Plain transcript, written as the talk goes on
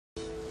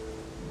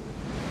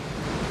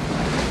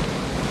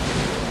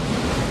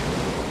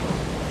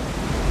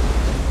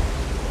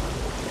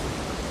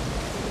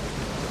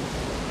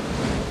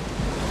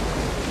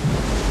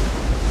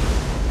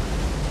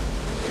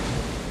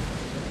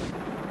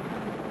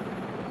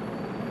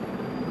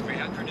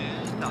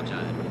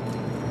apologize.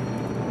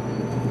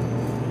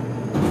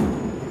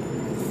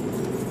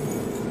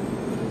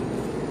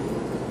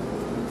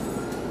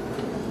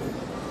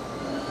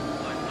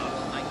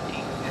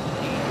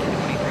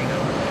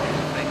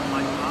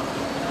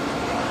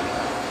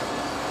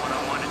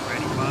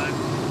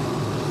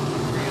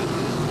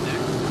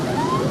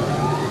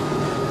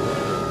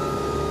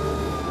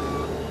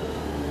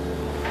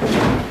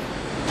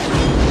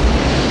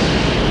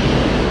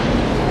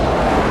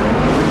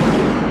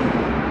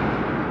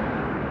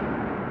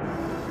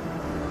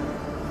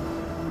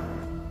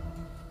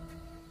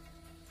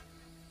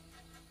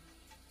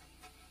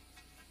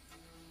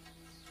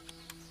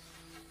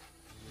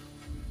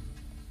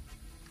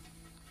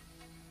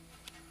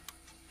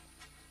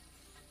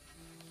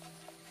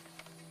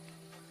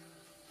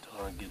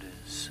 Target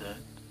is set.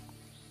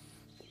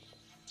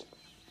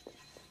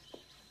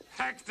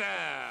 Hector!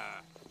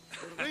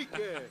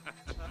 Enrique!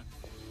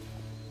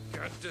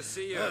 Good to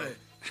see you.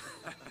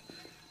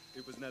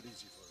 It was not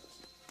easy for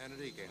us.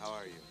 Enrique, how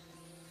are you?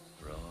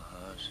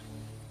 Rojas.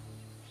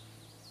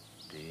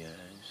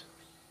 Diaz.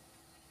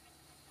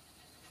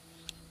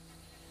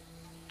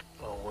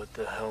 Oh, what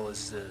the hell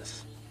is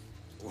this?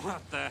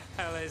 What the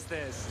hell is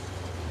this?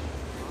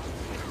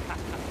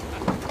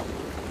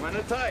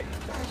 Mana tight.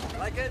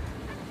 Like it?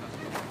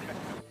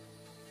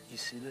 You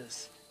see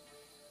this?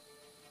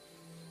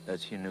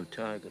 That's your new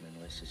target,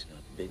 unless it's not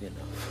big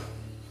enough.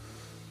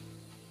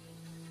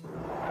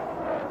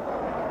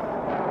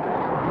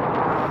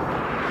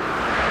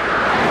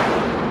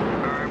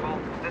 Variable,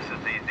 this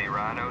is Easy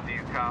Rhino. Do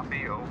you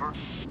copy? Over.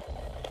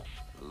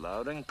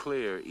 Loud and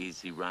clear,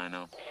 Easy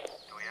Rhino.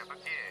 Do we have a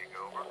gig?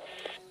 Over.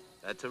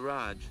 That's a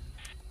Raj.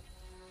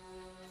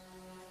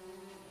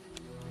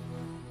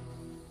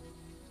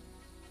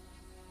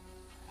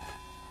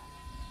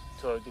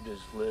 Target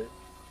is lit.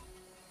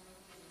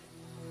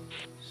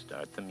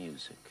 Start the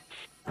music.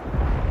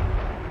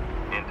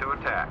 Into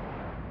attack.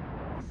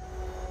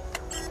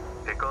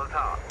 Pickle is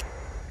hot.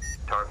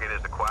 Target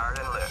is acquired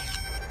and lit.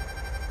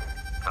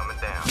 Coming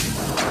down.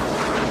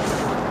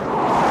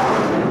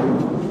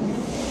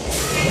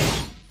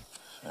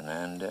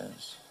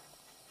 Fernandez.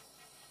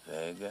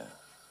 Vega.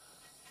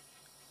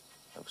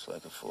 Looks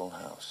like a full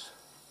house.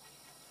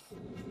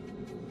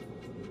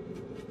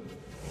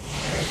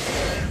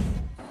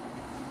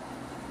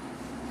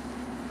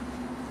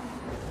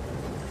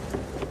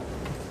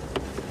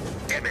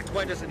 Damn it,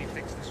 why doesn't he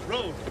fix this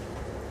road?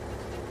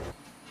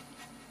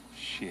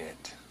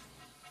 Shit.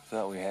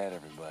 Thought we had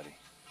everybody.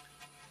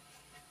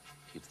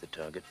 Keep the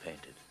target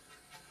painted.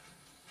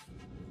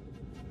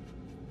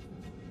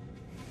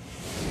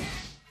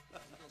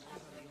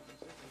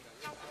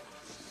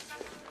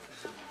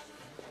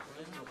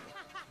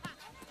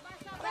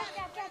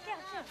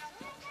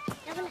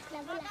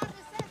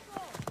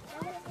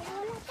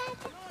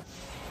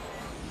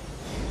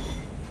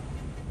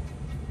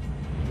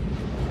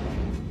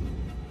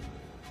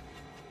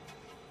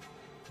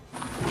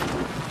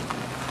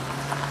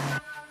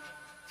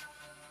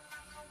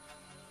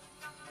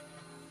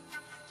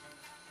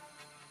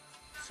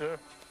 Sir?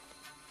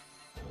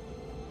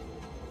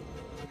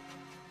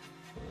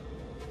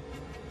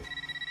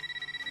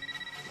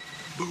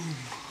 Boom.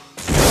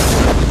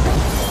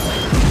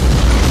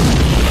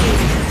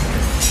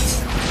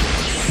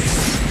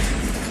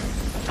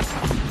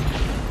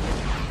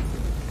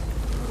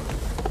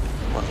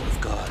 What we've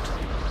got.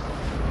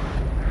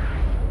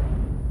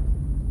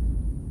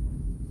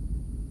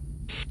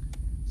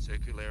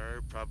 Circular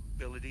error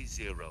probability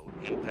 0.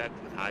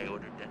 Impact with high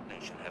order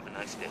detonation. Have a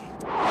nice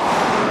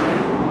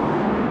day.